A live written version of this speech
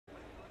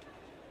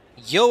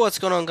Yo, what's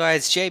going on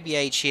guys,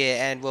 JBH here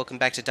and welcome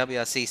back to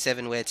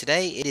WRC7 where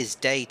today it is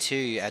day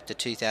 2 at the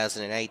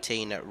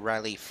 2018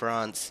 Rally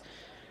France.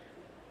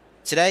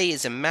 Today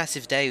is a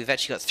massive day. We've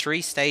actually got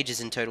 3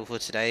 stages in total for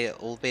today,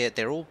 albeit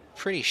they're all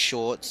pretty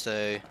short,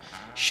 so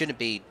shouldn't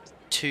be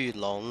too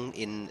long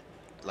in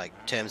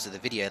terms of the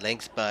video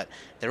length, but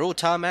they're all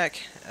tarmac,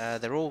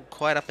 they're all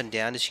quite up and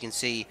down. As you can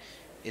see,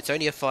 it's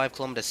only a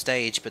 5-kilometer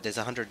stage, but there's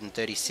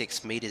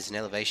 136 meters in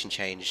elevation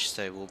change,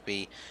 so we'll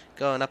be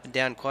going up and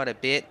down quite a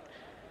bit.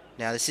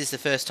 Now, this is the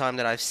first time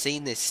that I've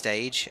seen this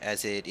stage,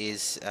 as it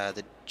is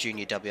the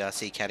Junior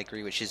WRC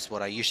category, which is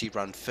what I usually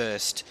run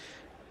first,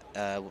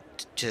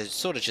 to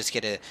sort of just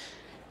get a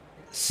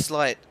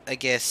slight, I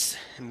guess,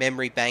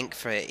 memory bank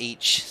for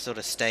each sort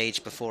of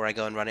stage before I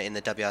go and run it in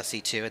the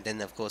WRC2, and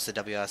then of course the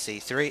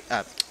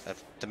WRC3,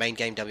 the main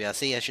game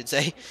WRC I should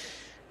say.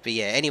 But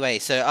yeah, anyway,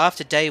 so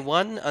after day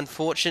 1,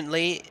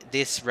 unfortunately,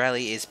 this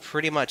rally is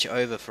pretty much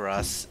over for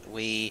us.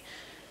 We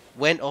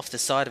went off the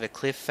side of a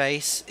cliff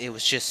face. It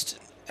was just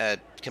a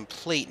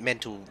complete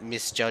mental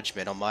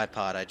misjudgment on my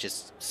part. I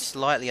just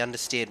slightly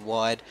understeered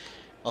wide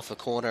off a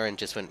corner and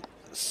just went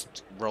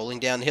rolling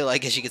downhill, I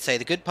guess you could say.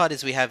 The good part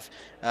is we have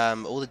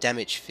all the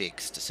damage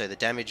fixed, so the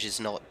damage is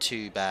not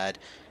too bad.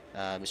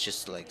 It's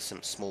just like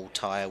some small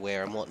tyre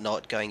wear and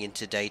whatnot going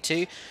into day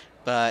 2,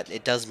 but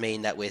it does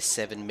mean that we're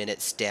 7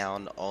 minutes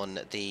down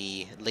on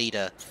the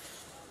leader.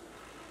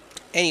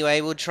 Anyway,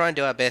 we'll try and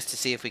do our best to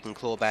see if we can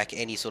claw back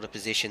any sort of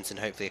positions,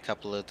 and hopefully a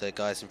couple of the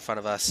guys in front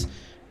of us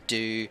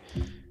do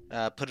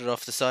put it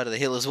off the side of the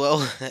hill as well.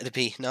 That'd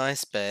be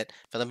nice, but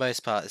for the most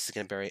part this is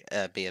going to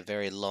be a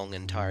very long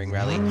and tiring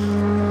rally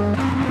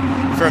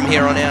from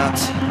here on out.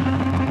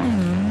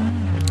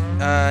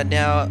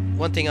 Now,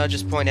 one thing I'll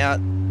just point out,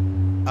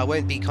 I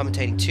won't be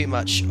commentating too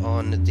much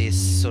on this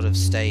sort of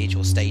stage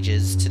or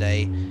stages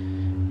today.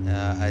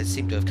 I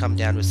seem to have come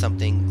down with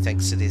something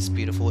thanks to this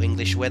beautiful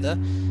English weather.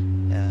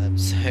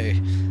 So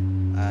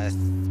I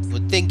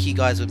would think you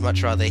guys would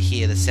much rather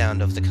hear the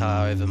sound of the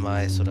car over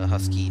my sort of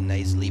husky,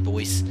 nasally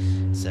voice.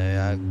 So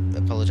I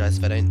apologise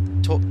if I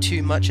don't talk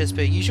too much as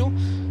per usual.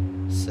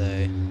 So,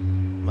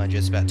 mind you,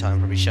 it's about time I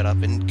probably shut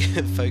up and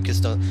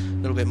focused on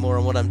a little bit more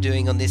on what I'm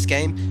doing on this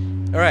game.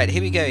 Alright,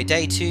 here we go.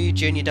 Day 2,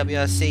 Junior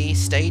WRC,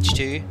 Stage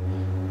 2.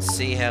 Let's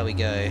see how we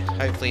go.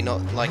 Hopefully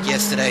not like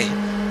yesterday.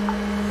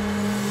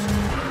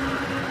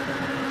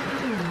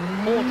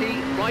 40,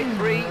 right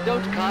 3,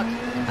 don't cut,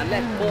 and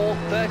left 4,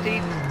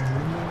 30.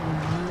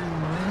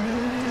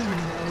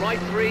 Right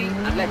 3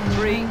 and left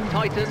 3,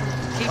 tightens,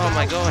 keep Oh out.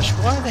 my gosh,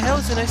 why the hell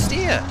is there no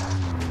steer?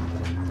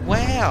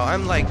 Wow,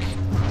 I'm like...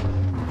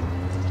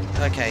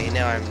 Okay,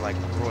 now I'm like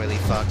royally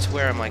fucked.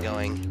 Where am I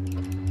going?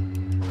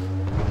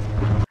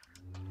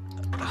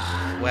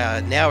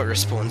 Wow, now it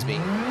respawns me.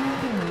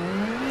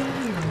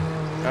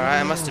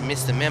 Alright, I must have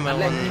missed the memo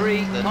on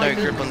the no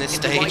grip on this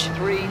stage. Right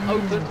 3,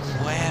 opens.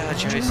 Wow,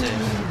 Joseph.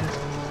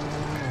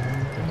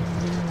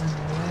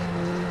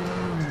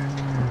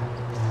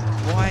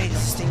 Why is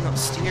this thing not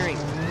steering?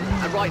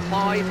 And right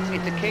 5,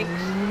 into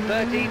kinks,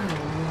 30.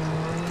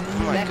 Oh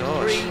my left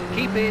gosh. 3,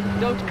 keep in,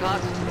 don't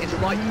cut, into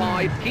right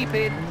 5, keep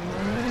in.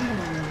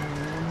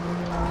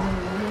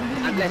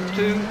 And left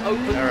 2,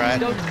 opens, Alright.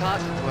 don't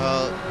cut.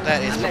 Well,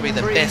 that is And probably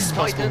left the 3, best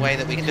possible tightens, way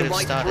that we into could have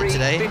right started 3,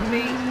 today. 50.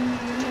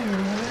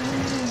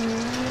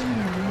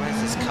 Why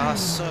is this car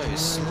so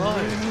slow?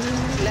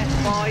 Left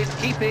 5,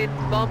 keep in,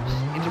 bumps,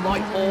 into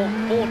right 4,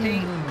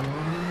 40.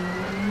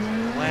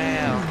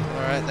 Wow.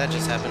 Alright, that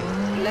just happened.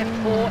 Left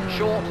 4,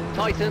 short,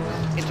 tightens,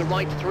 into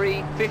right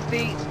 3,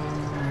 50.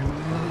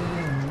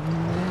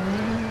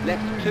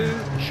 Left 2,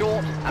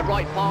 short, and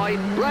right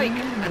 5, brake,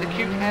 and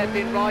acute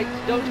hairpin right,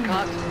 don't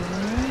cut.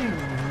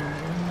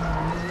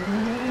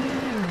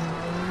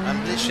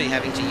 I'm literally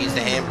having to use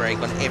the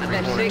handbrake on And every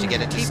left corner 6, to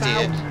get it to keep steer.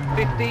 out,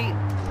 50.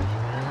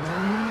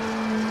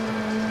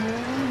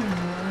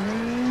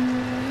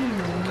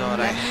 God,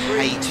 I Left 3,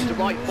 hate into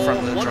right 4,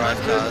 front-wheel drive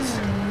 100. cars.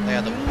 They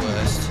are the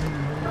worst.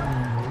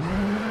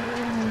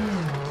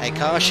 A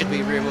car should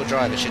be rear-wheel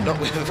drive, it should not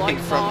be Right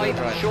front-wheel 5,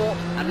 drive. short,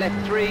 and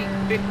left 3,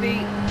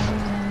 50.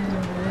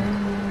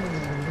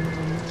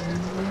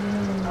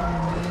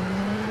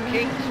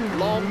 Kinks,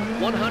 long,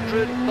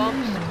 100,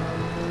 bumps.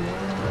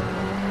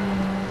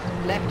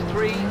 Left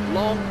 3,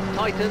 long,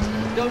 tightens,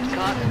 don't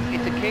cut,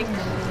 into kinks.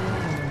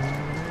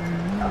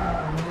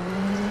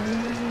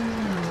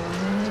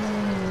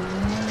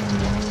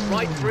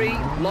 Right 3,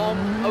 long,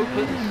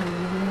 opens.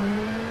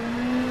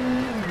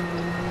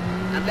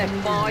 And left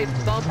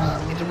 5, bumps,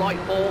 into right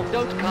 4,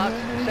 don't cut,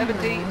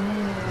 70.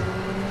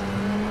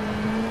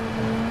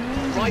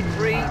 Right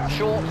 3,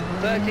 short,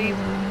 30.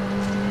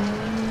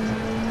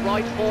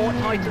 Right 4,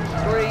 tightens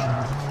 3.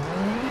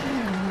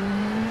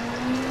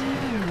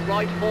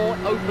 Right 4,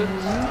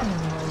 opens.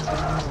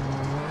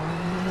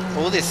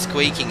 All this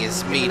squeaking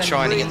is me Left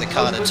trying to 3, get the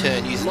car to opens,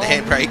 turn using the long,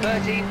 handbrake.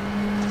 30.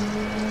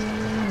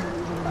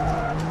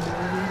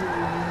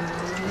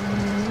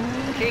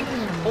 Kinks,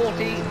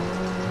 40.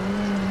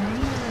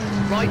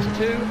 Right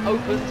 2,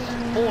 opens,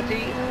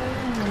 40.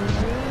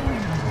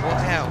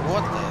 Wow,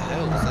 what the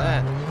hell was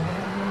that?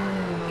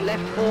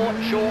 left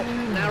 4, short,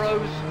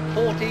 narrows,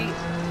 40,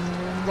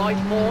 right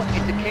 4,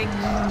 into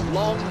kinks,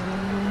 long,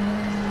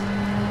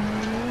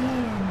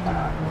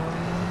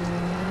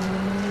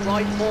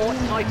 right 4,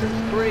 tightens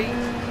 3,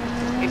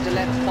 into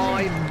left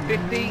 5,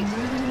 50,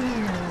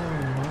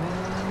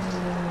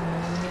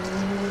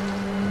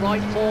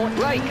 right 4,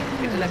 brake,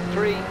 into left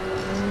 3,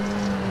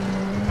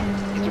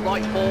 into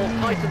right 4,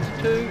 tightens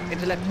 2,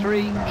 into left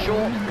 3,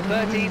 short,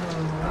 13,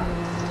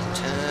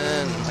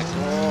 Turn, my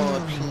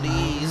God,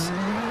 please.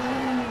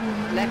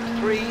 left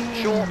 3,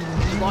 short,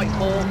 into right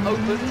 4,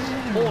 opens,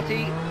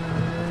 40,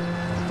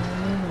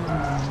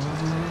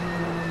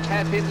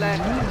 hairpin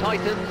left,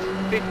 tightens,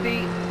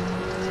 50,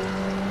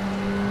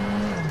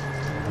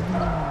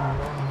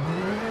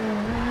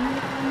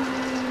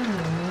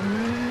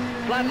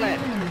 flat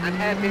left, and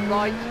hairpin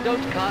right,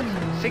 don't cut,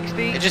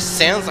 60. It just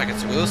sounds like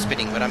it's wheel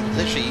spinning, but I'm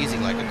literally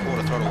using like a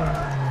quarter throttle.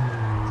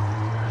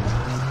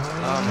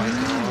 Oh my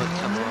God,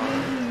 come on.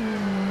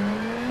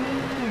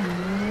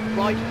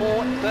 Right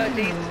 4,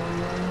 13.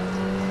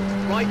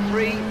 Right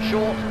 3,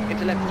 short,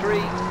 into left 3.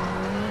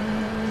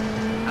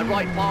 And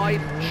right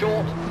 5,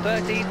 short,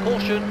 13,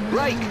 caution,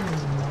 brake.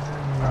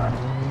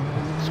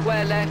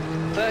 Square left,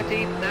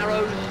 13,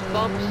 narrows,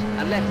 bumps,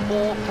 and left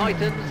 4,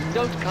 tightens,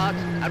 don't cut,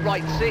 and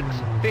right 6,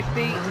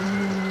 50.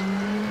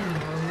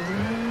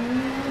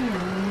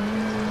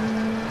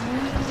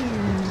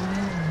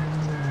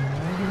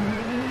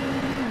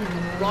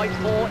 Right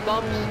 4,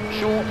 bumps,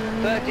 short,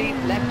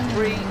 13, left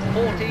 3,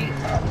 40.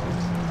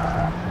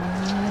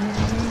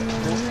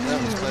 That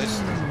was close.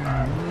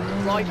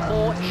 Right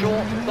 4,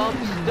 short,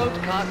 bumps, don't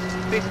cut,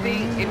 50,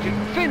 into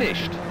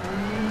finished.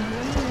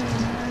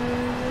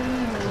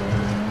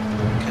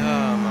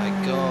 Oh my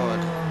God.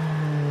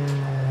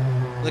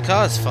 The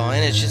car's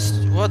fine, it's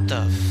just, what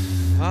the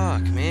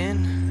fuck,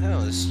 man? That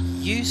was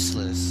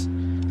useless.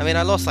 I mean,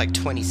 I lost like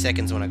 20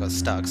 seconds when I got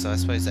stuck, so I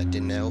suppose that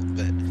didn't help,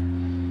 but...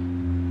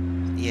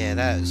 yeah,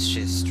 that was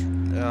just...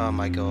 oh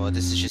my God,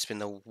 this has just been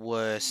the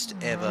worst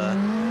ever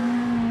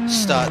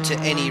start to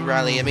any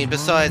rally. I mean,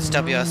 besides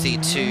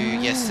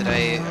WRC2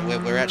 yesterday, where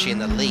we're actually in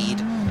the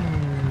lead,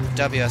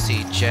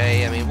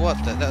 WRCJ, I mean, what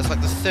the... that was like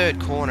the third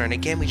corner, and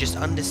again, we just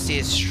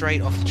understeer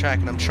straight off the track,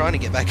 and I'm trying to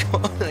get back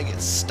on, and I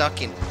get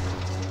stuck in...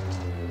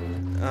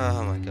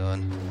 oh my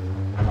God.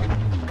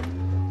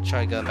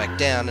 Try going back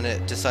down, and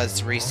it decides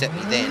to reset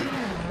me then.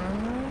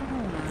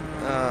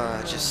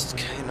 I just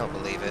cannot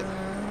believe it.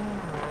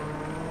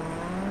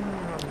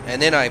 And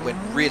then I went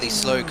really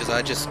slow because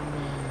I just...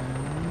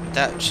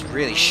 that just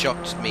really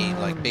shocked me,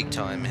 like, big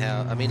time.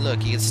 How... I mean,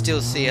 look, you can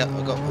still see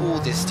I've got all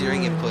this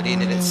steering input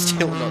in and it's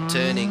still not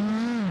turning.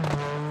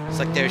 It's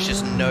like there's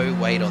just no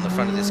weight on the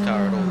front of this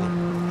car at all.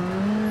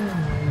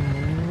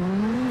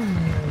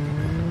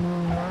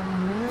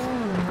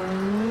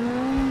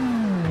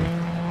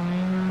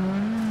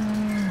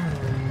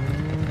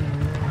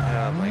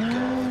 Oh my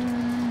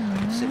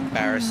God. It's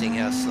embarrassing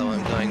how slow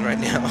I'm going right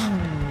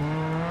now.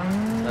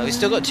 We've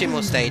still got 2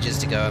 more stages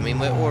to go. I mean,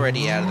 we're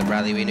already out of the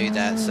rally, we knew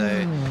that, so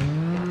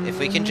if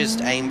we can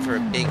just aim for a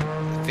big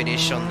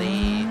finish on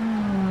the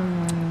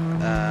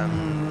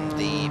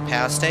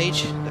power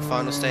stage, the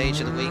final stage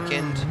of the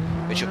weekend,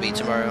 which will be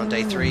tomorrow on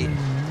day 3,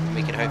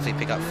 we can hopefully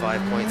pick up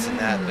 5 points in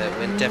that, but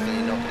we're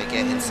definitely not going to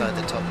get inside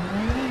the top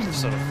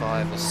sort of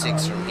 5 or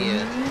 6 from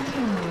here.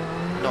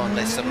 Not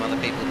unless some other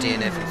people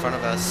DNF in front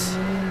of us.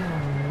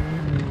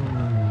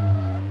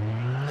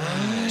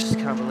 I just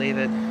can't believe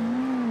it.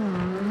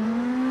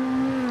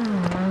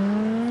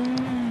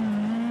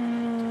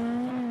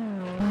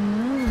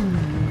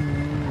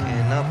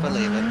 Cannot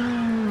believe it.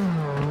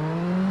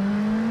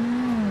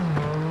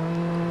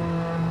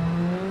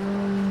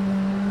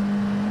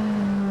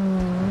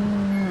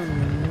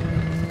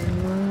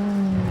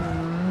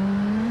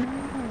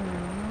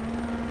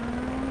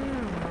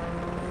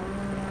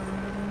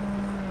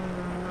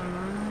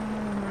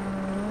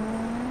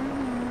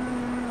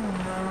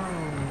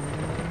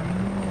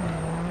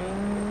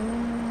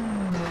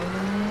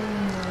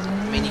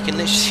 I mean, you can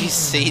literally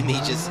see me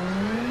just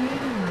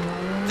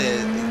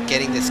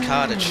getting this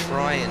car to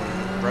try and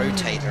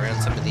rotate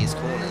around some of these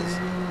corners.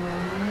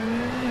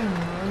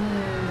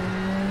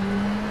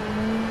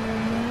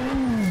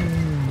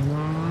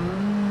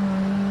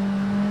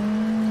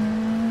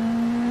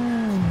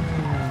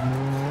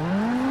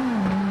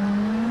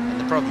 And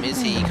the problem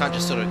is here, you can't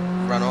just sort of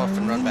run off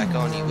and run back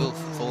on, you will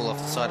fall off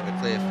the side of a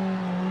cliff.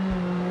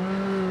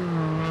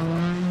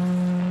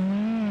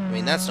 I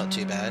mean, that's not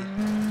too bad.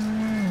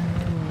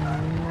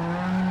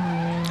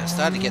 I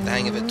started to get the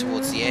hang of it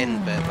towards the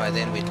end, but by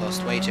then we'd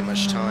lost way too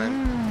much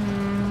time.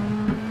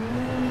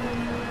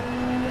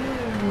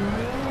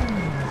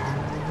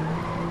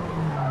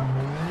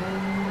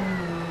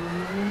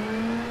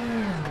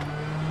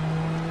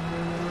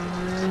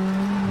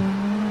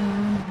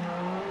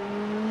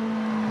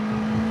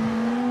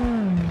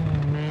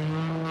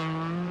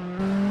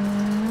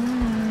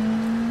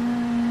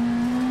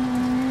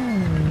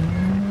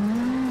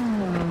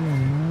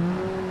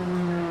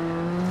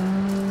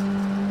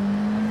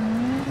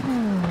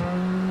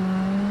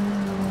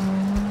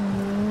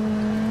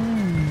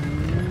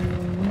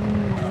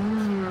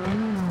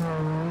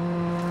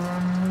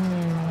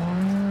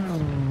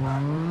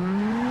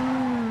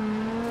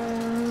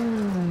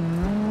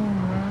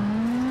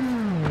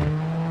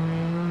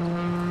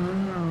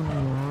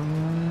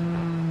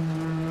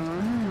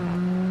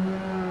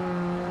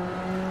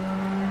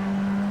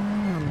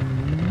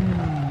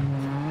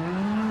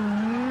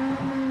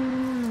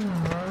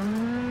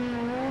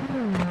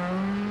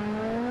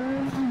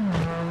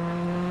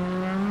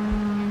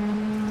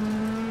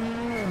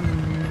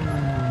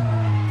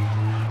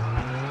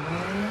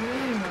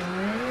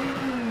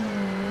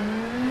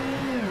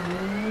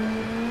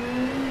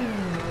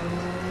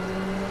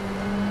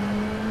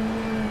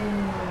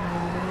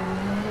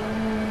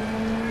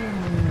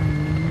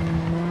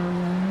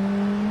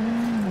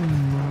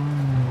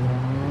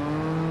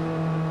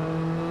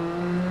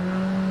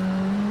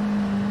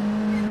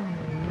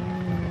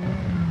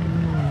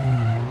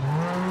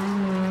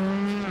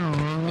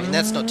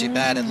 that's not too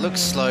bad. It looks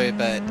slow,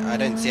 but I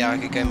don't see how I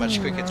could go much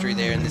quicker through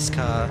there in this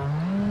car.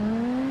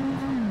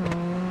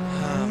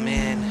 Oh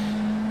man.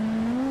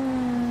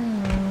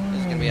 This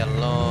is going to be a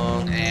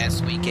long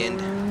ass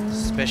weekend,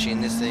 especially in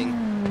this thing.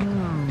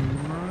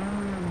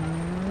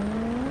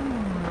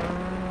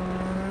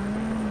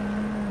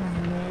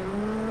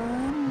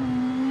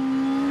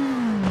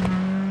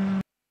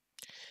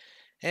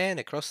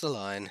 And across the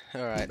line.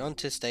 Alright, on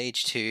to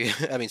stage 2.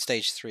 I mean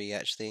stage 3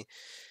 actually.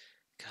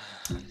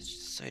 God, it's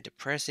just so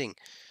depressing.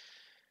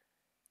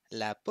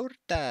 La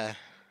Porta.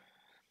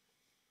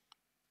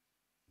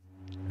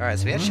 Alright,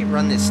 so we actually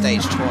run this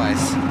stage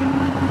twice.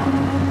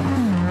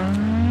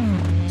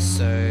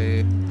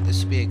 So this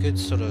would be a good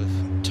sort of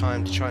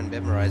time to try and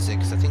memorize it,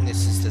 because I think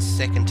this is the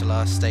second to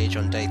last stage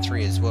on day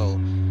 3 as well.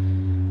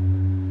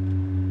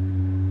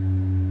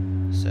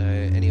 So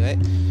anyway,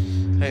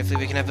 hopefully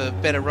we can have a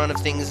better run of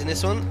things in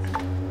this one.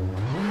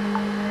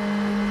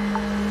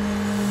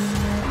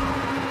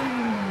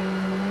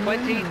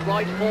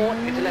 Right 4,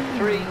 into left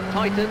 3,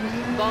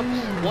 tightens,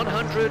 bumps,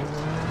 100.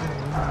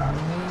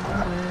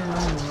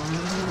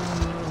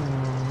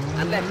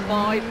 And left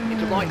 5,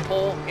 into right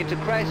 4, into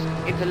crest,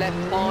 into left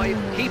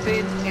 5, keep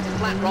in, into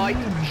flat right,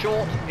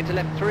 short, into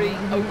left 3,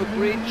 over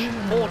bridge,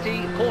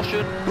 40,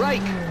 caution,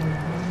 brake.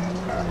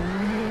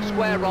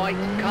 Square right,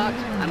 cut,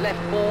 and left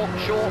 4,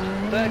 short,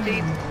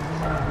 30.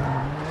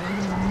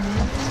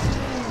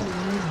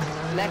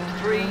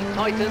 Left 3,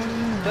 tightens,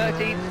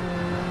 30.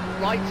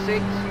 Right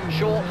 6,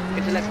 short,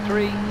 into left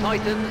 3,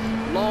 tightens,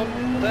 long,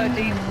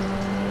 30.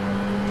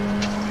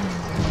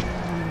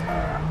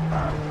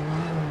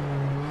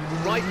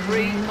 Right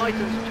 3,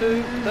 tightens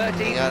 2,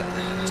 30. Yeah,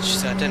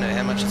 I don't know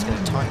how much it's going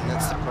to tighten,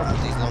 that's the problem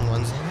with these long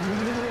ones.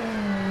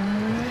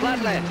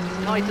 Flat left,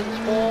 tightens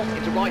 4,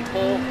 into right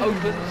 4,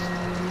 opens.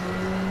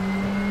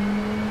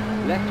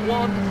 Left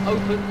 1,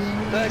 opens,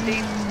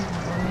 30.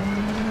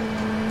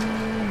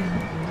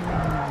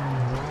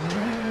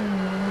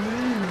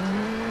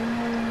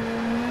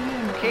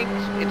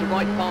 Kinks, into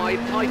right 5,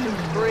 tightens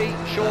 3,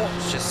 short.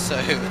 It's just so,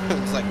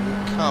 it's like,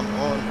 come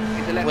on,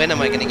 Left when am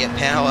I going to get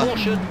power?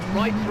 Caution,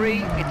 right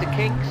 3, into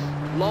kinks,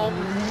 long.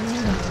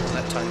 Well,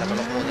 that tightened up a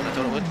lot more than I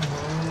thought it would.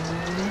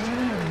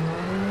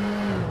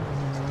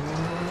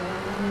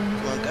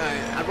 Come on, go.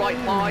 And right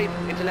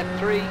 5, into left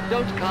 3,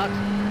 don't cut.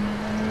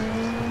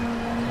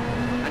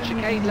 And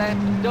chicane left,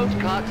 don't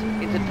cut,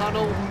 into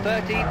tunnel,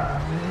 30.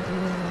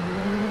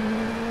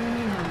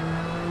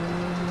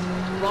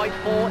 Right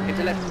 4,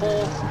 into left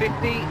 4,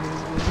 50.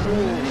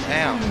 Ooh,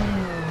 ow.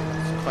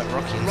 It's quite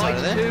rocky inside Right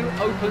of there. 2,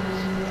 opens.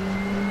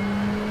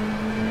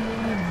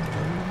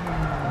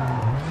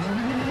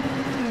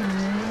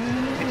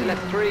 Into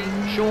left 3,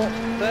 short,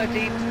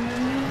 30.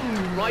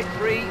 Right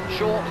 3,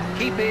 short,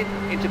 keep in,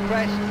 into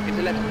crest,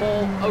 into left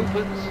 4,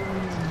 opens.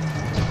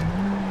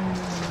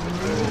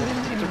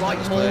 Into right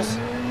 4. Close.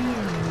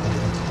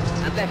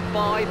 And left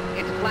 5,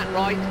 into flat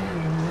right.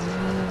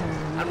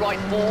 And right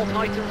 4,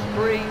 tightens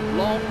 3,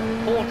 long,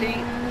 40.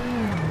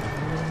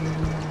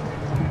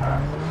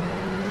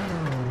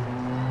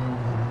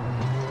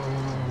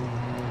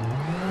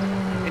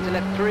 Into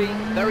left 3,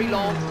 very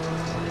long.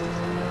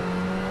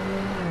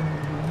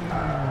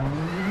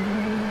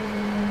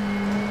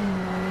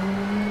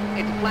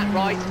 Into flat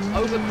right,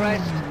 over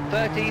crest,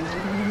 30.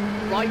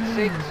 Right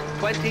 6,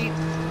 20.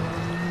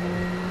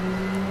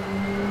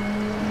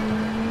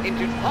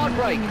 Into hard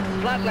brake,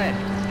 flat left.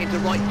 Into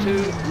right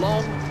 2,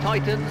 long,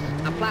 tightens,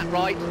 and flat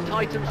right,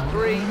 tightens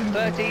 3,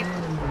 30.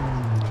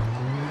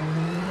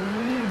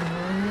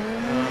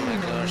 Oh my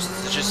gosh,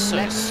 this is just so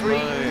Left slow.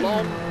 3,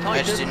 long, I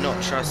tightens. just do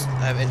not trust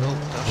having. Oh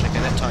gosh, okay,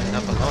 that tightened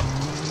up a lot.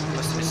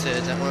 Must have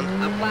misheard that one.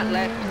 And flat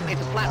left,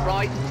 into flat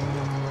right.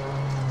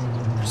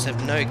 I just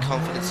have no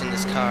confidence in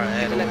this car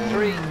at Into left all.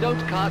 3,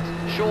 don't cut,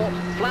 short,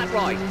 flat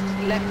right.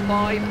 Left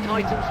 5,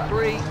 tightens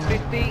 3,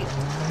 50.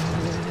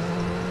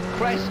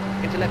 Crest,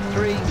 into left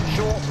 3,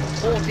 short,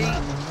 40.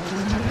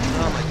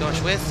 Oh my gosh,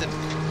 where's the...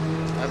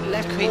 I'm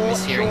Left keep 4,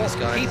 mishearing short, this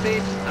guy. keep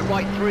in, and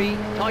right 3,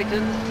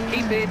 tightens,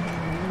 keep in.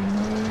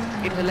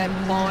 Into left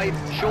 5,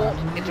 short,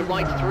 into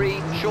right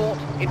 3, short,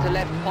 into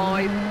left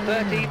 5,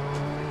 30.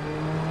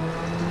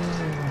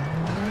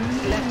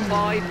 Left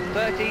 5,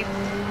 30.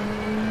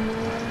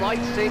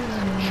 Right 6,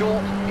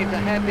 short, into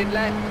hairpin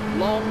left,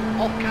 long,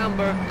 off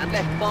camber, and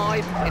left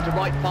 5, into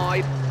right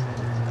 5.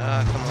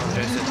 Ah, come on,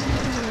 Joseph.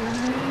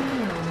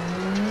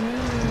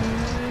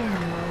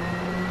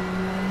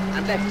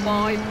 And left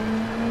 5.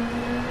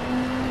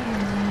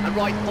 And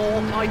right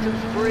 4,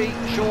 tightens 3,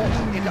 short,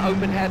 into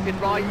open hairpin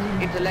right,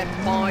 into left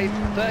 5,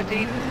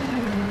 30.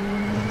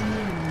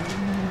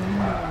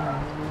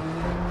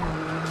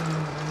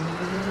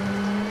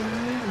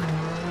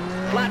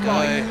 Flat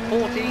right,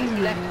 40,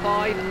 left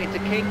 5, into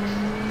kinks,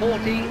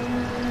 40.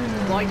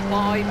 Right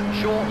 5,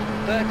 short,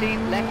 30,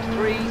 left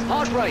 3,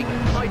 hard brake,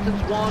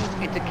 tightens 1,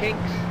 into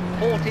kinks,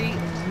 40.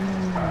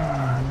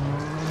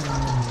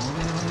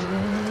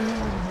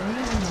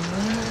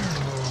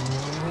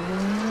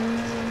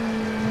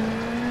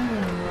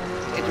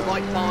 Into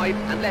right 5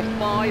 and left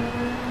 5.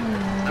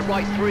 And and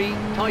right 3,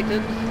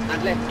 tightens,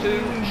 and left 2,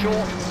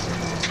 short.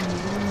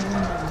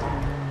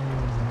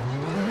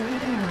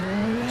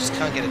 Just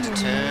can't get it to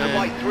turn. And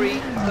right 3,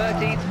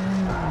 30.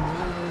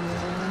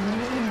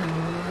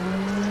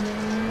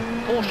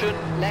 Caution,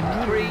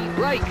 left 3,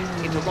 brake,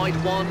 into right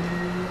 1.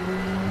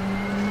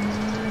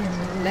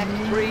 Left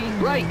 3,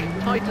 brake,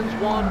 tightens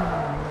 1.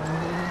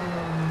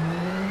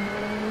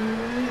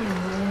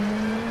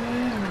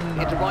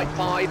 Into right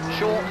 5,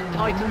 short,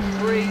 tightens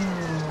 3.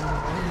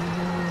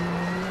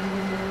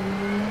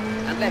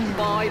 And left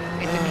 5,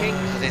 into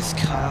kinks. This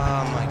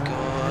car, my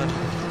god.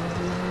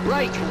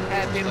 Brake,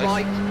 hairpin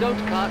right, don't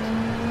cut.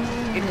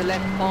 Into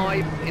left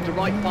 5, into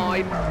right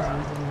 5.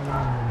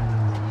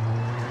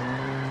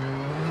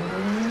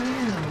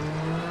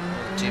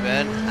 Too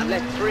bad. And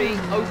left 3,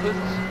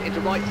 opens,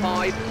 into right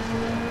 5.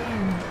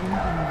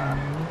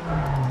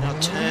 Now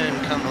turn,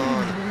 come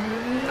on.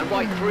 And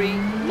right 3,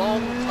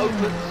 long,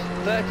 opens,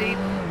 30.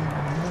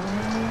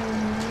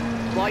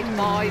 Right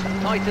 5,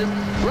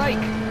 tightens,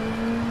 brake.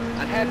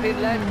 And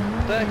hairpin left,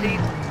 30.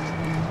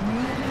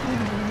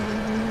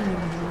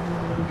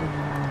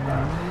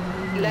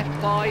 Left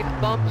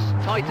 5, bumps,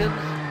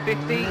 tightens,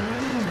 50.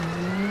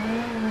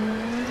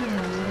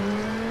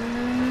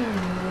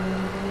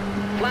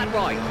 Flat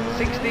right,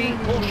 60,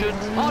 caution,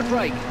 hard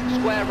brake,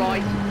 square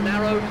right,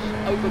 narrows,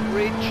 over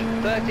bridge,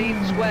 30,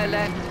 square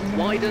left,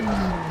 widens,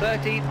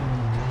 30.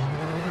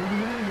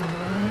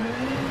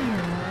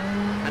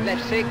 And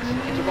left 6,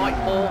 into right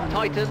 4,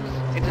 tightens,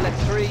 into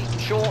left 3,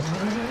 short.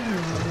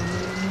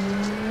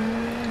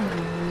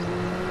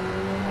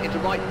 Into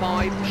right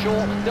 5,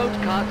 short,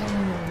 don't cut.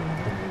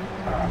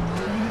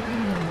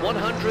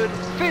 100,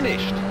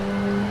 finished.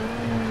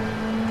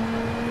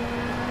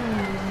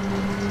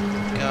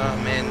 Oh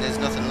man, there's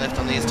nothing left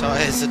on these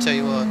tyres, I tell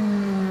you what.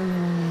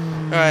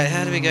 Alright,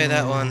 how do we go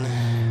that one?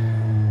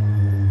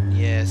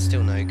 Yeah,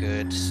 still no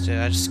good.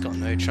 I just got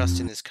no trust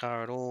in this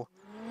car at all.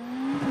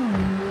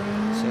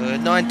 So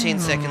 19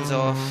 seconds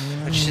off,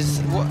 which is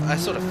what I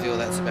sort of feel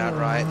that's about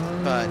right.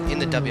 But in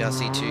the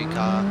WRC2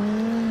 car,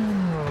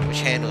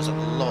 which handles a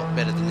lot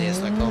better than this,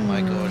 like oh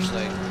my gosh,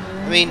 like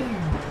I mean,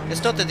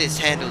 it's not that this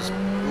handles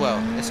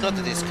well, it's not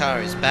that this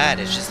car is bad,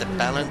 it's just the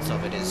balance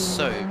of it is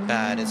so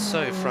bad, it's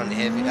so front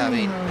heavy. I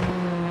mean,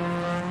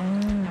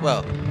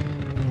 well,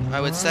 I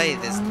would say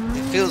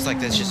it feels like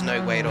there's just no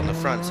weight on the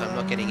front, so I'm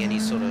not getting any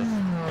sort of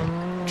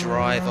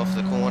drive off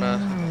the corner.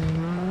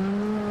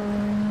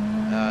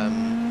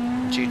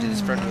 Due to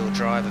this front wheel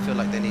drive, I feel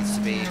like there needs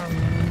to be,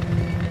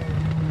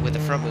 with a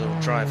front wheel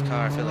drive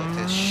car, I feel like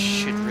there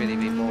should really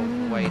be more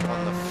weight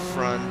on the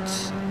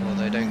front,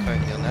 although don't quote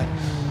me on that.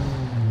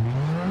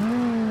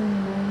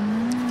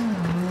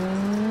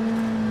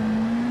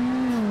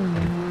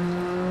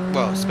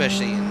 Well,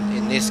 especially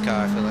in this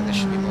car, I feel like there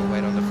should be more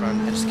weight on the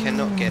front. I just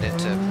cannot get it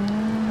to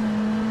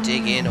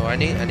dig in, or I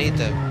need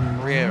the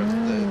rear of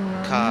the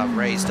car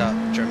raised up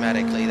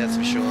dramatically, that's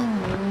for sure.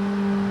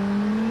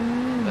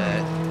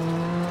 But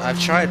I've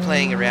tried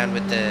playing around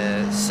with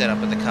the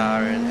setup of the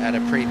car and at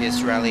a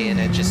previous rally, and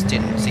it just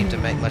didn't seem to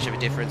make much of a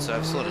difference, so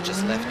I've sort of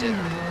just left it.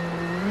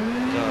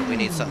 God, we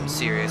need something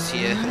serious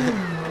here.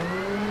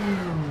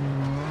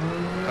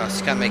 Oh,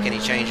 so can't make any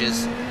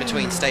changes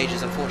between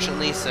stages,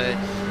 unfortunately, so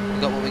we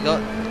got what we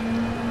got.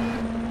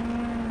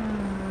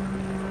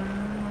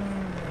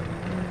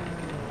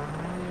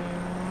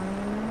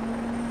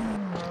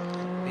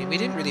 I mean, we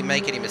didn't really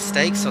make any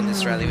mistakes on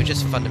this rally, we're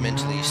just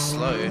fundamentally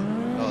slow.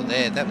 Oh,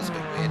 there, that was a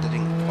bit weird, that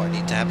didn't quite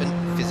need to happen.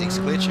 Physics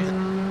glitch.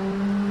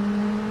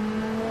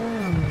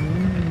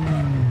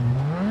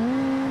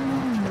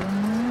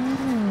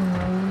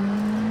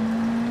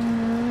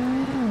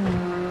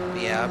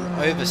 Yeah, I'm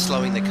over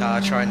slowing the car,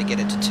 trying to get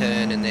it to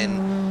turn, and then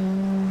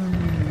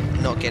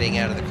not getting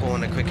out of the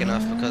corner quick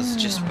enough because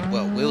just,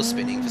 well, wheel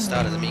spinning for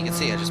starters. I mean, you can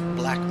see I just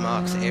black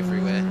marks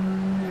everywhere.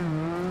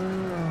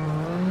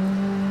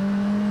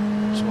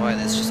 Which is why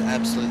there's just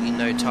absolutely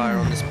no tyre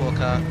on this poor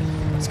car.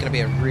 It's going to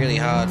be a really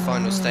hard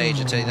final stage,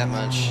 I'll tell you that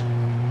much.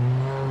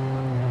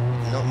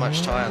 Not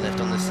much tyre left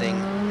on this thing.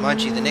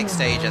 Mind you, the next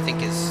stage I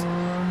think is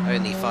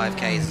only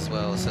 5Ks as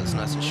well, so it's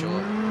nice and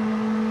short.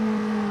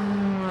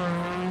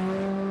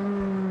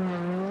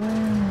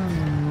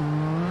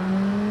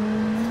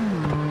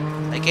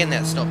 Again,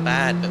 that's not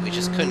bad, but we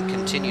just couldn't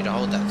continue to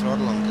hold that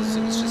throttle on because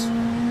it was just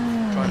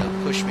trying to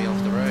push me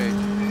off the road.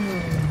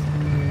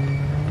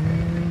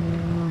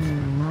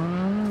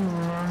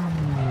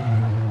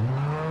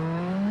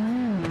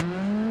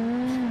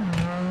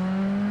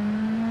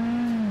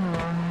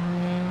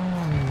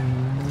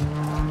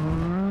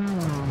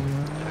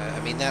 I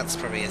mean, that's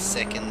probably a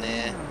second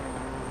there.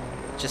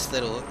 Just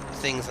little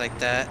things like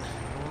that.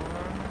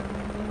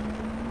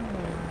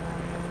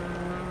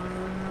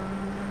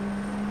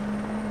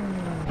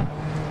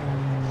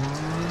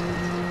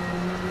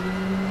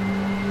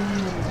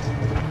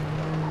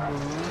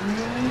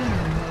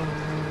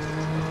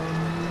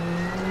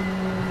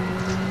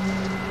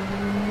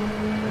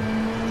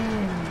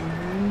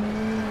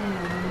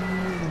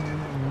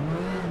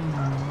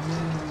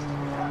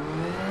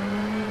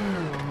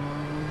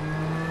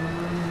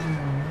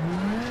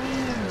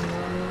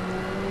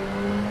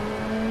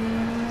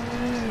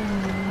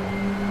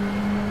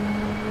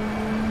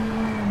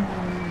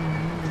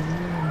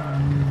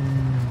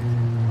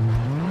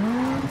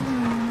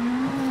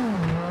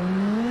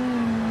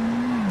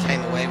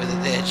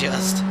 there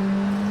just.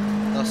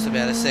 Lost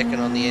about a second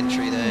on the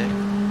entry there.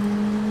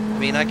 I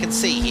mean, I can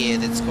see here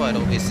that it's quite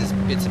obvious there's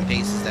bits and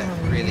pieces that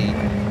really...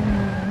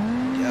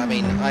 I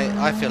mean,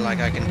 I feel like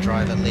I can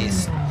drive at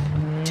least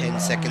 10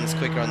 seconds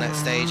quicker on that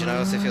stage, and I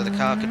also feel the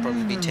car could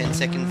probably be 10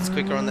 seconds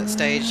quicker on that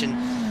stage, and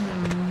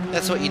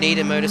that's what you need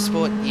in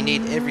motorsport. You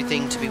need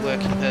everything to be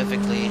working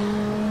perfectly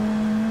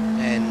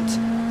and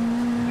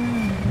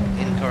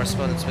in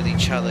correspondence with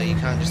each other. You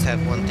can't just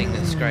have one thing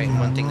that's great and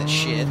one thing that's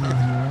shit.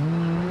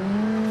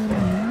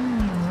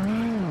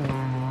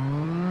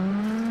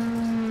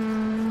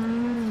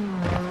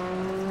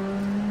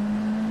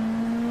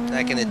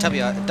 Like in the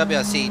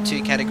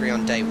WRC2 category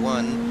on day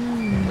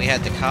 1, we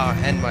had the car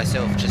and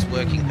myself just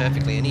working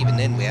perfectly, and even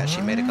then we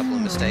actually made a couple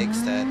of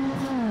mistakes that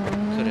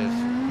could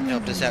have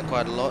helped us out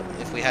quite a lot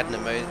if we hadn't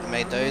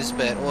made those.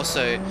 But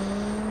also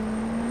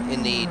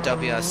in the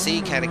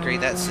WRC category,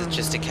 that's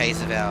just a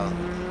case of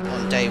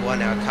on day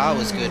 1 our car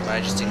was good, but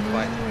I just didn't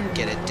quite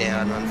get it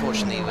down.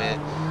 Unfortunately, we're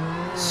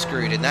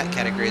screwed in that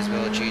category as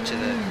well due to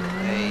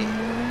a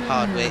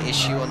hardware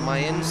issue on my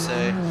end,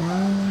 so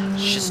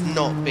it's just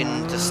not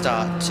been the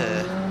start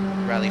to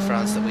Rally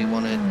France that we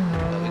wanted.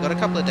 But we got a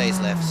couple of days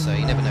left, so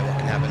you never know what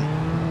can happen.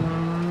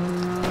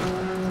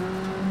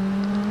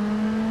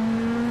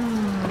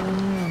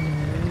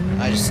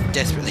 I just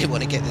desperately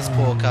want to get this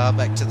poor car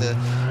back to the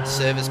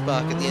service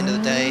park at the end of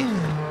the day.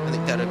 I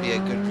think that would be a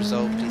good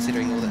result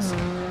considering all that's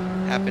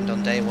happened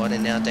on day 1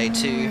 and now day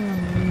 2.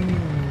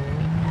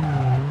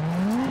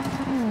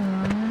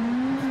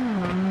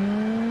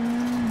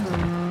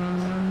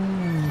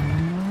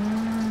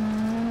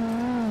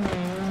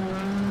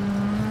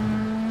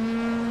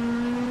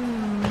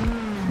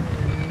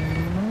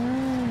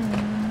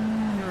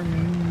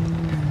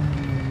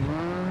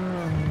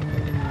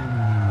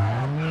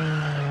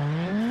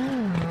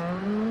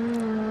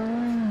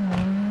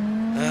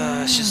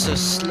 It's just so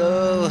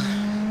slow,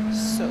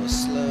 so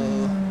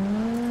slow.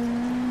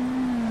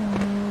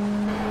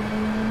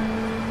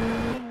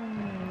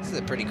 This is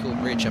a pretty cool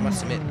bridge, I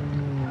must admit.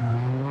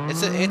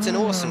 It's an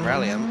awesome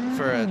rally.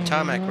 For a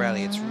tarmac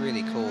rally, it's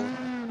really cool.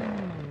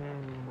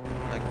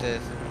 Like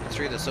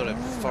through the sort of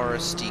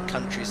foresty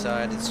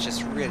countryside, it's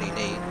just really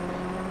neat.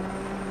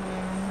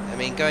 I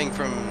mean, going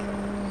from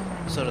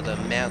sort of the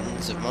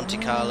mountains of Monte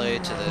Carlo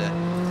to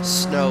the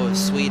snow of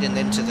Sweden,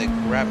 then to the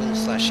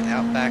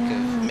gravel/outback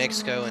of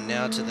Mexico, and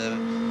now to the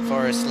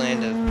forest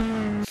land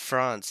of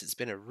France. It's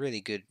been a really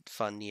good,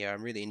 fun year.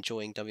 I'm really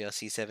enjoying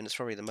WRC7. It's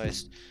probably the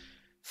most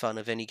fun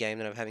of any game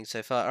that I'm having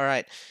so far.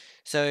 Alright,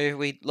 so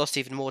we lost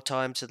even more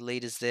time to the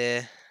leaders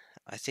there.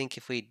 I think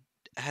if we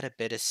had a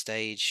better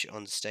stage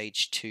on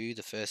stage 2,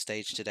 the first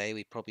stage today,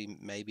 we probably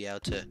may be able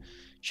to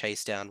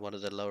chase down one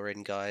of the lower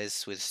end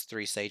guys with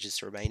 3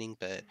 stages remaining,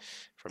 but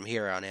from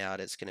here on out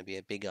it's going to be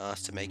a big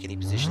ask to make any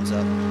positions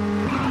up.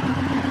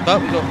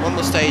 But we've got one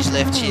more stage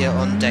left here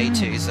on day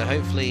 2, so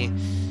hopefully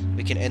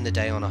we can end the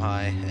day on a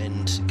high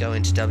and go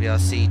into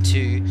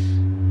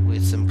WRC2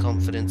 with some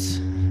confidence.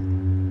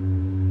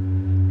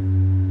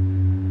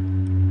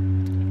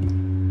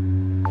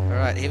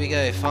 Alright, here we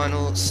go,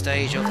 final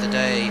stage of the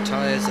day.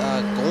 Tyres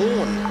are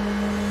gone.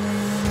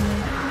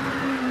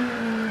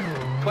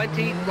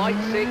 20, right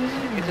 6,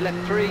 into left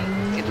 3,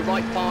 into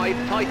right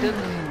 5, tightens.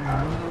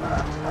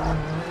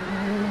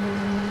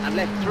 And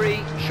left 3,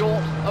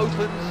 short,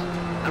 opens,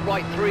 and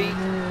right 3.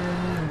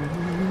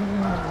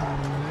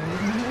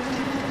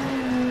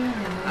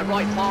 And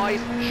right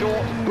 5,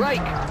 short,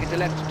 brake, into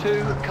left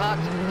 2, cut,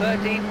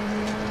 13.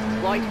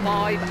 Right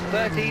 5,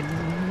 13.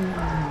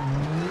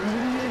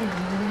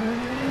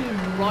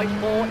 Right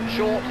 4,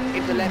 short,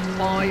 into left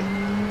 5.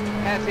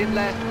 Hairpin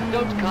left,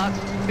 don't cut,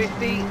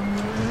 50.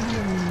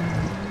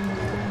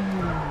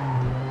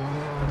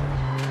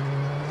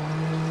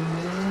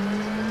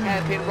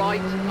 Hairpin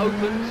right,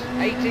 opens,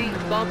 80,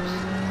 bumps.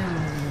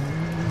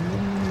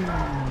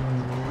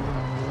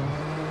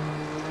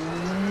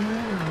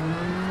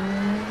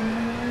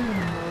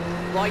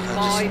 Right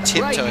 5,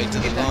 tiptoeing brake, to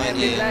the into line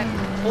hairpin here. left,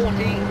 40,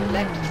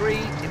 left 3,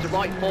 into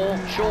right 4,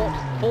 short,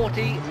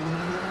 40.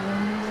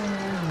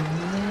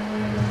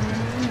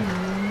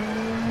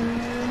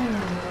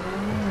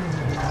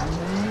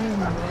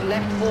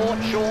 Left 4,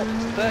 short,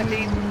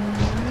 13.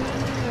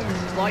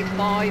 Right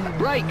 5,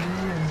 brake.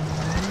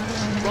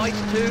 Right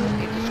 2,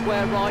 into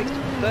square right,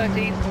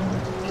 13.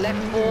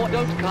 Left 4,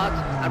 don't cut.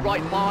 And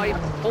right 5,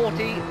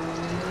 40.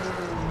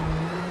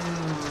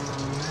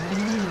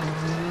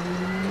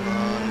 Come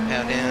on,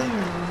 power down.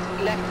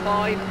 Left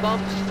 5,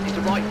 bumps,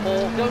 into right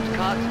 4, don't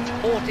cut,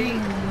 40.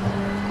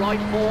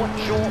 Right 4,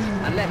 short,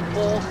 and left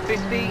 4,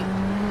 50.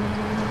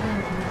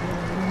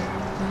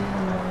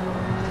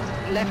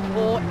 Left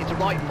 4, into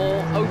right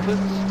 4,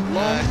 opens,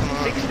 long,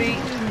 60.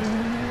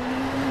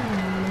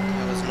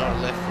 That was not a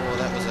left 4,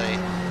 that was a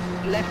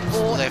Left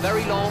 4, left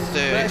very long,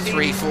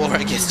 3, 4,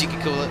 I guess you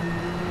could call it.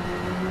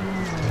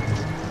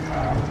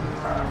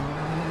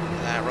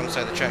 Wrong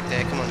side of the track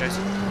there, come on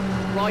Joseph.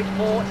 Right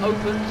 4,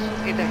 opens,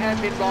 into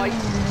hairpin right,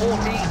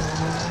 40.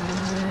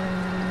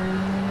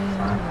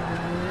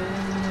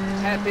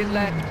 Hairpin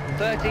left,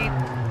 13.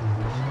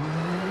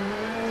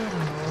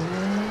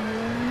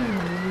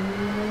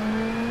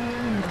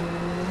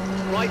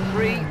 right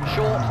 3,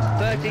 short,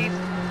 13.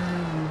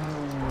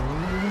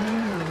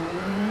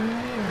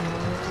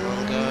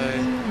 On go.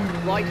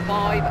 Right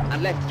 5 and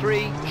left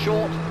 3,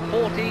 short,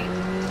 40.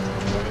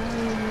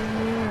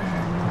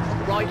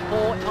 Right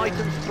 4,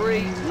 tightens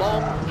 3,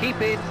 long,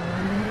 keep in.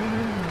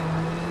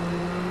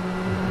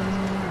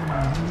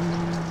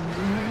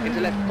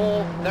 Into left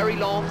 4, very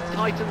long,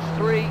 tightens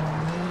 3.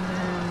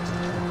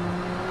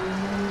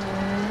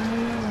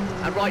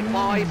 And right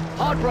 5,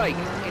 hard brake,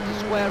 into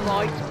square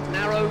right,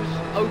 narrows,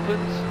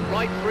 opens,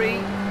 right 3.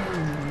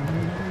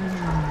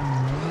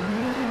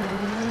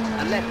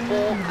 And left 4,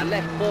 and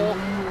left 4. Oh,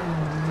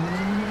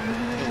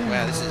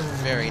 wow, this is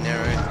very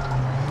narrow.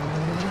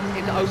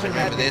 Into open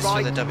Remember this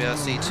right, for the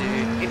WRC2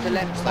 into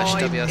left slash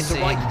 5, WRC. into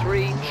right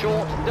 3,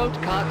 short, don't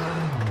cut.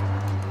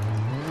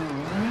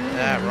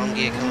 Ah, wrong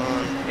gear, come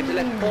on. Into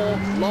left 4,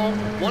 long,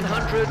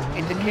 100,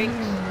 into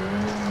kinks.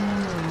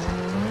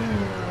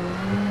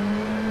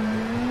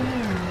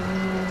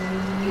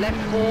 Left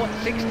 4,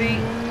 60.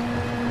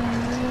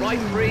 Right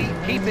 3,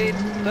 keep in,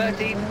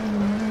 13.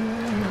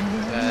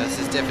 This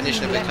is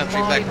definition of a Left country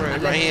 5 back road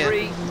and right left here.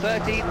 3,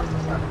 13.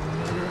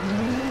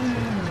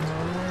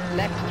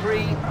 Left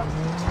 3.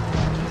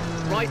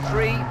 Right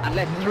 3 and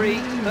left 3,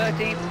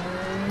 13.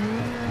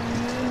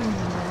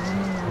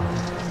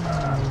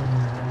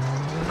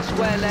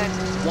 Square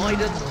left,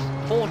 widens,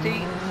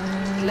 40.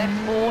 Left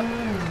 4.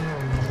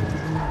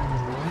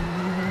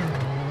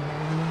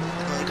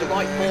 Into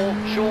right 4,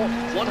 short,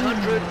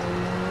 100.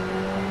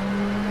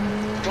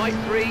 Right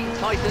 3,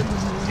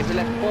 tightens. Into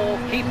left 4,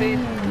 keep in,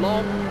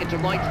 long. Into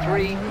right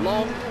 3,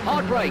 long.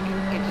 Hard brake.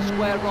 Into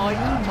square right,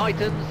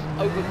 tightens,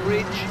 over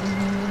bridge.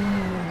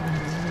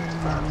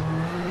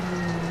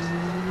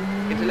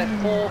 Into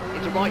left 4,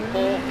 into right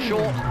 4,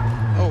 short.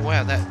 Oh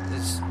wow, that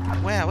is...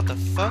 Wow, what the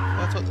fuck?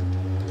 I thought...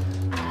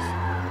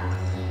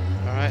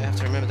 Alright, I have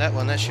to remember that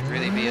one. That should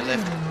really be a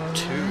left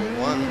 2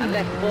 or 1. And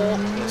left 4.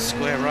 Or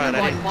square right,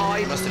 Right I didn't...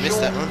 5, must have missed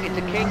short, that one.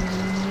 into kinks,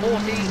 40.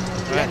 Right,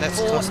 Left that's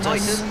 4, cost us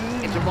tightens.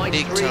 Into right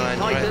big 3, time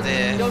right tightens.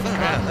 there. Don't Far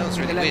cut. out, that was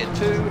really into weird.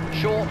 left 2,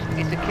 short,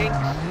 into kinks.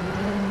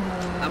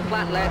 And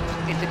flat left,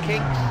 into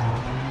kinks.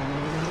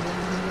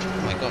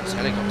 Oh my god, it's a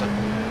helicopter.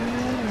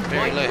 Very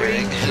Right low 3,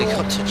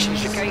 helicopter, short,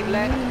 Jesus. chicane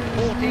left,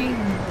 40.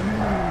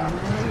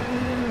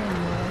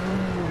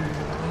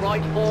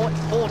 Right 4,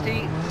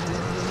 40.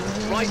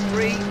 Right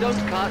 3,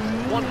 don't cut,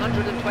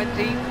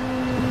 120.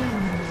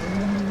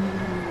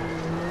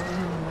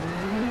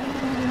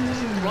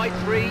 Right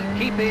 3,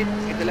 keep in,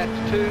 into left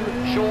 2,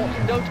 short,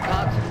 don't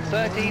cut,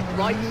 30.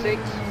 Right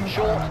 6,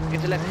 short,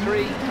 into left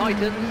 3,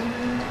 tightens.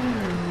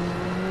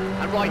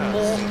 And right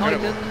 4,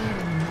 tightens.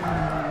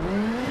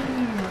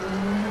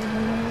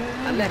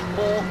 And left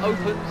 4,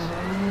 opens.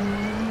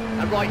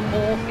 And right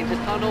 4, into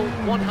tunnel,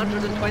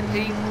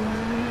 120.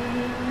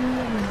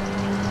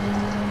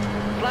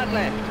 Flat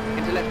left,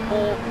 into left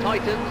 4,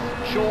 tightens,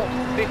 short,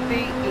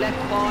 50, left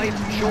 5,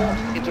 short,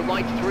 into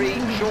right 3,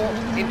 short,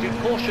 into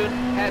caution,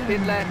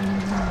 hairpin left.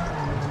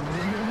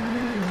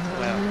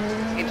 Wow.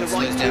 Into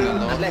Slows right 2 down a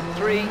lot. and left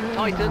 3,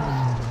 tightens.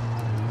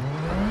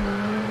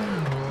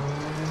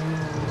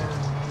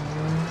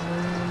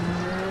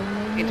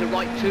 Into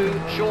right 2,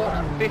 short,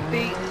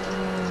 50.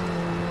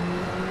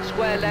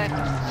 Square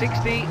left,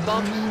 60,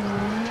 bumps.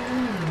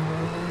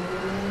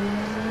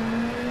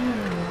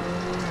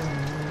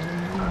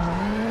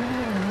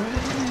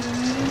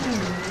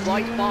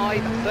 Right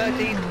 5,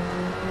 13.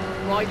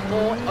 Right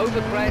 4,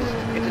 over crest,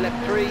 into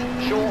left 3,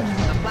 short,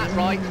 and flat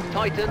right,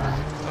 tightens.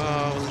 Oh, I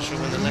wasn't sure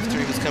when the left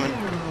 3 was coming.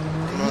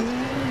 Come on.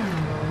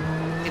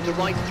 Into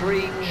right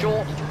 3,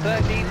 short,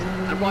 13,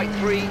 and right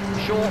 3,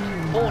 short,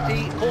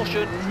 40,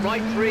 caution,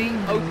 right 3,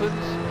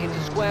 opens, into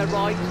square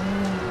right,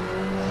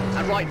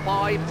 and right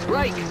 5,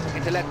 brake,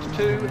 into left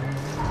 2,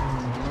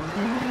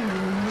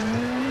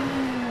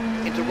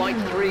 into right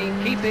 3,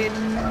 keep in,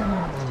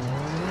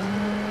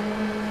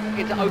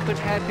 into open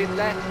hairpin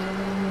left,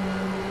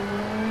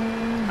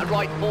 and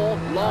right 4,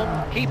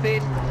 long, keep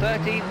in,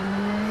 13,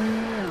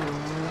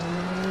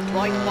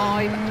 right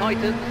 5,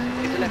 tightens,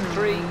 into left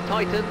 3,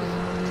 tightens,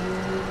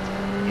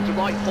 into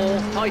right 4,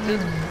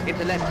 tightens,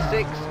 into left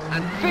 6,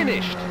 and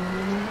finished.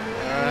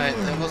 Alright,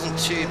 that wasn't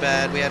too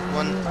bad. We had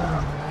one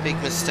big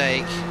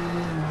mistake.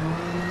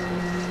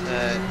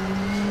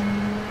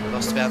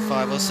 Lost about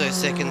 5 or so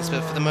seconds,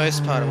 but for the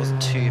most part it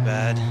wasn't too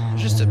bad. It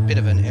was just a bit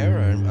of an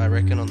error, I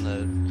reckon, on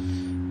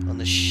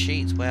the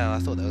sheet. Wow, I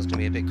thought that was going to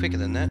be a bit quicker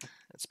than that.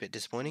 That's a bit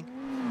disappointing.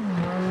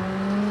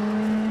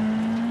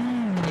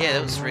 Yeah,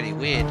 that was really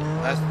weird.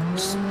 I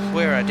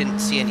swear I didn't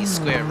see any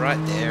square right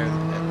there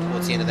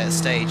towards the end of that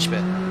stage,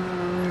 but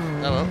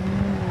oh well.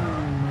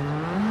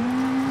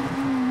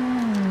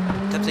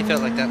 Definitely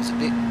felt like that was a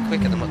bit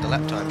quicker than what the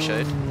lap time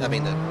showed. I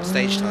mean, the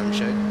stage time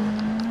showed.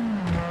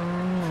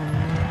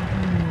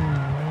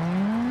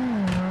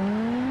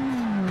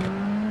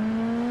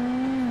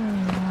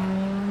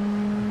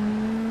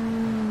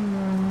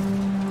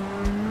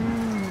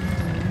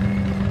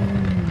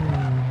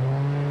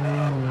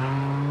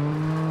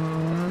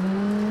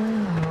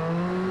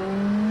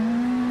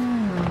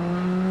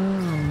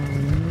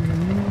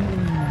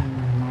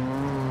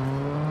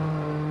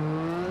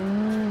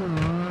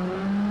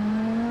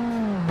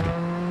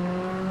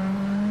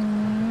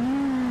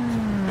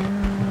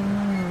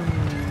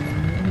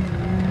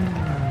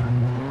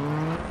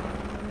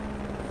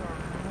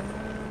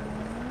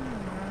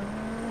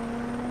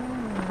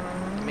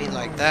 be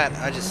like that.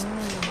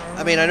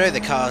 I mean, I know the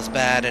car's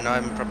bad, and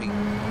I'm probably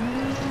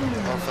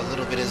off a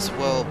little bit as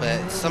well,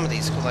 but some of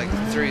these, like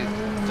through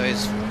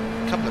those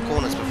couple of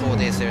corners before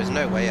this, there is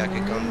no way I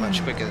could go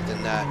much quicker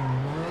than that.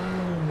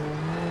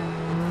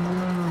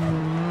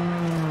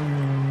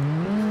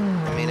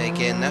 I mean,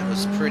 again, that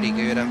was pretty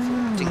good.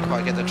 I didn't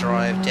quite get the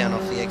drive down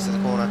off the exit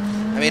of the corner.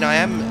 I mean, I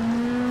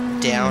am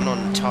down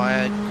on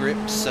tyre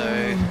grip, so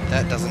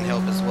that doesn't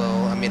help as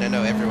well. I mean, I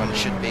know everyone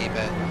should be,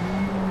 but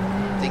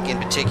I think in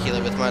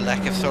particular with my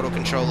lack of throttle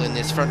control in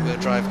this front-wheel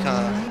drive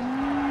car,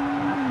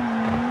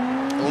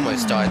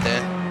 almost died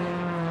there.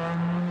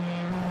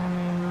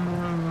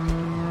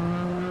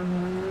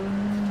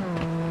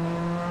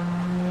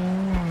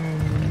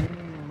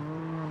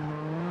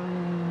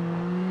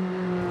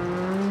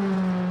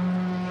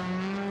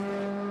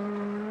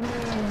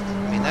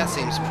 I mean, that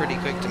seems pretty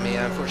quick to me.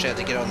 Unfortunately, I had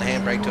to get on the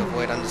handbrake to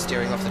avoid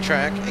understeering off the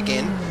track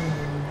again,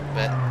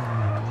 but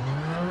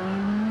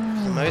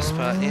for the most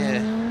part,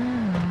 yeah.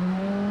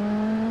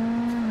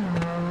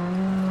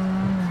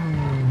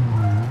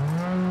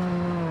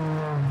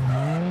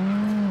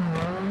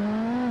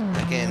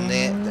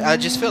 I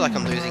just feel like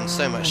I'm losing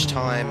so much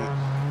time,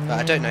 but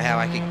I don't know how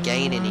I could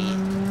gain any.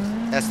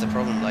 That's the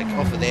problem. Like,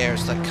 off of there,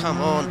 it's like, come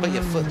on, put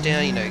your foot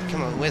down, you know,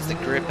 come on, where's the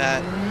grip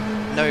at?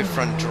 No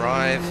front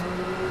drive,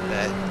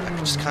 but I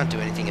just can't do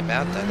anything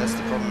about that. That's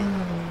the problem.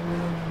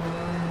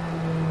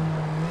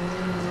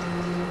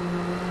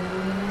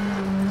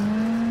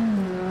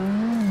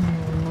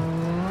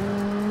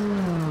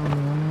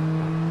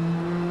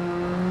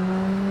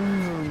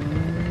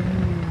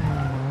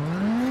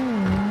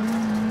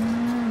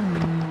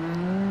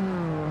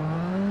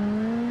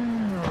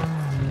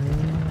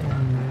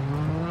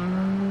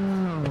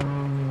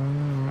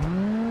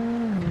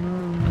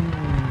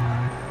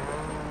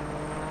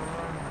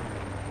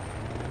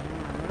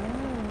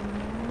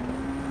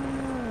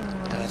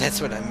 That's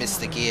when I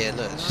missed the gear.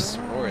 Look, just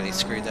already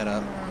screwed that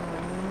up.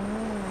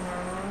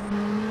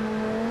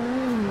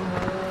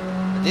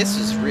 This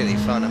was really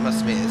fun, I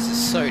must admit. This is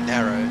so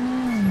narrow.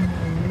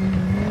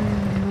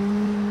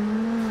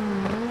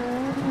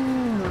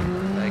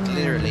 Like,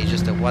 literally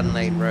just a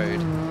one-lane road.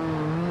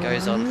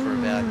 Goes on for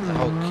about the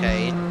whole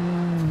K.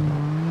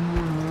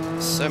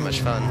 So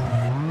much fun.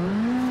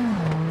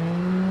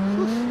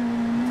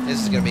 Whew.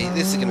 This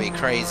is gonna be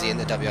crazy in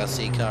the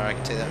WRC car, I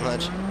can tell you that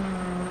much.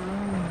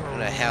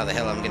 I don't know how the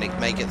hell I'm going to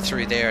make it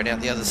through there and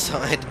out the other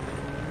side.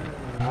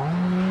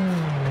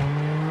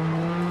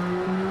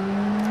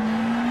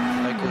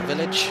 Local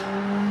village.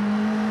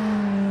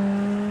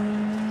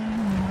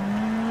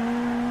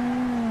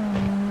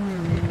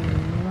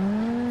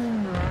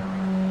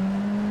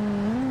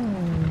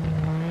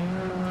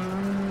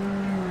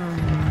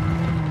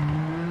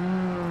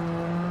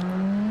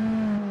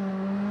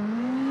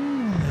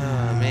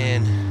 Oh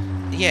man.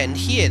 Yeah, and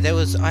here there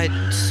was, I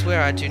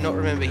swear I do not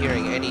remember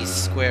hearing any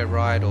square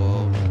right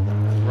or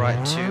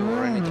right two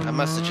or anything. I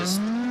must have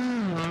just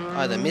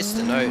either missed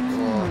a note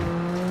or...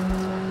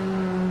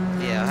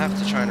 yeah, I have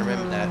to try and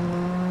remember that.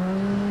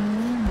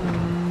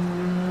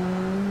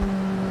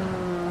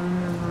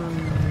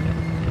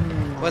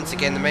 Once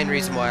again, the main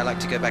reason why I like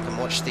to go back and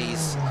watch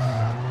these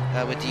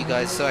with you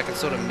guys, so I can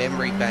sort of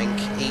memory bank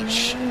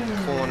each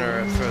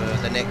corner for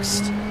the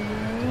next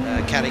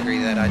category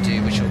that I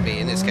do, which will be,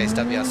 in this case,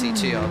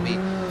 WRC2. I'll be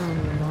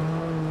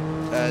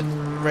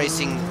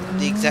racing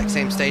the exact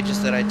same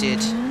stages that I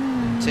did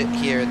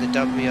here in the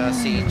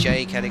WRC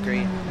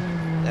category.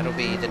 That'll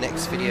be the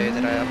next video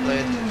that I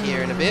upload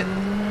here in a bit.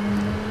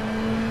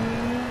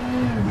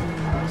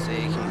 So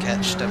you can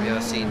catch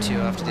WRC2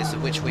 after this,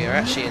 of which we are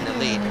actually in the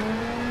lead.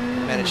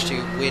 Managed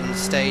to win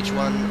stage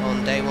 1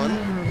 on day 1.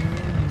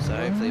 So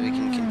hopefully we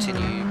can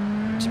continue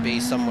to be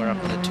somewhere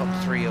up in the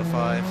top 3 or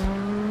 5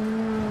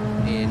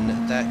 in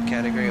that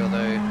category,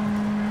 although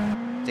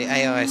the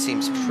AI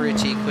seems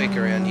pretty quick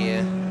around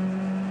here.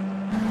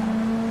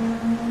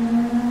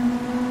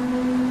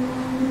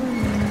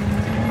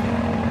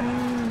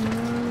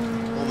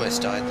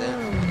 Almost died there.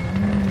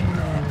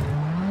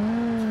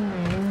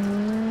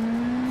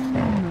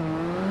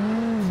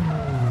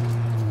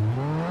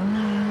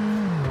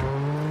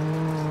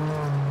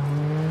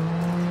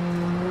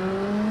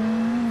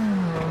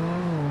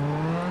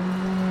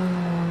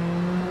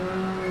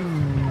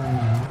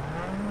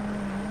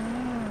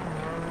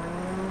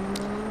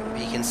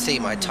 See,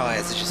 my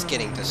tyres are just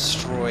getting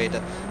destroyed.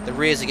 The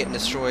rears are getting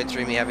destroyed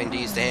through me having to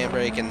use the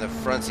handbrake, and the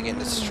fronts are getting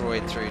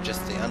destroyed through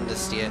just the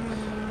understeer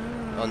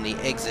on the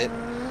exit.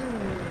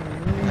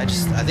 I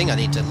think I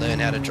need to learn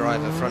how to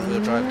drive a front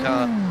wheel drive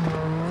car.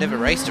 Never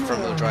raced a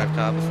front wheel drive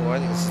car before. I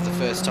think this is the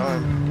first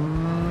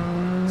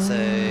time. So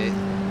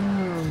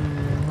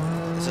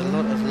there's a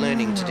lot of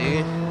learning to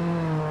do.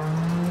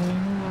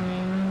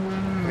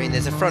 I mean,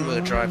 there's a front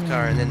wheel drive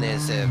car and then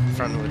there's a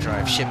front wheel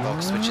drive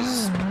shitbox, which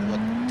is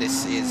what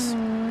this is.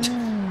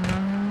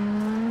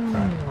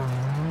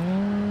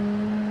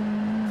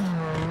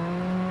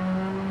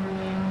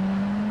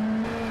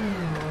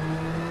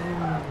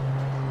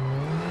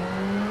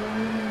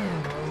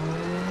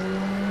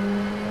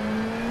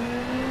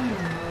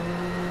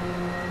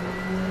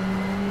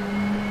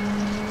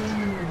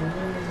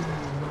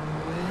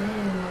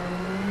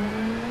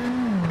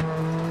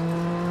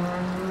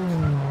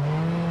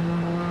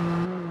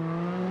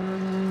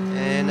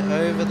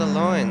 over the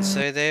line.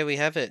 So there we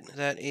have it.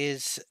 That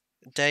is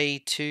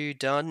day 2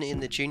 done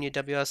in the Junior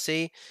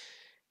WRC.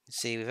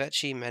 See, we've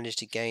actually managed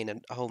to gain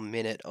a whole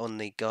minute on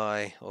the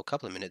guy, or a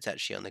couple of minutes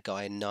actually on the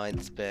guy in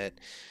 9th, but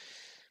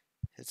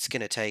it's going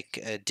to take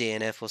a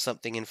DNF or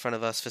something in front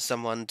of us for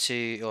someone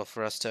to, or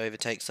for us to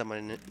overtake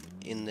someone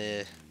in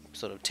the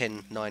sort of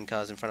 10-9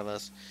 cars in front of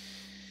us.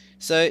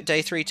 So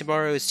day 3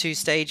 tomorrow is 2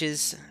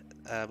 stages.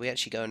 We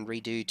actually go and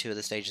redo 2 of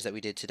the stages that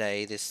we did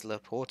today. This La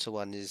Porta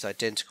one is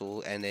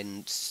identical, and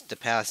then the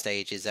power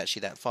stage is actually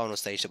that final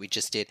stage that we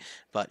just did,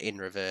 but in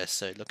reverse.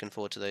 So looking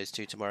forward to those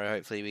 2 tomorrow.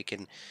 Hopefully we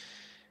can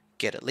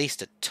get at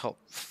least a top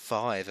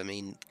 5. I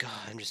mean, God,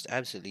 I'm just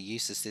absolutely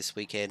useless this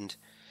weekend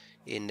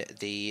in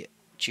the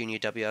Junior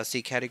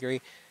WRC category.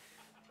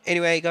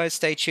 Anyway, guys,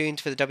 stay tuned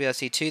for the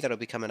WRC2. That'll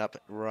be coming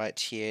up right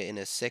here in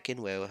a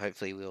second, where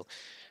hopefully we'll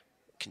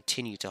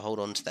continue to hold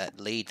on to that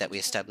lead that we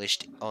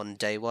established on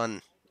day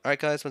 1. Alright,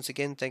 guys, once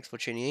again, thanks for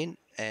tuning in,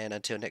 and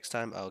until next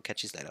time, I'll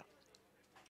catch you later.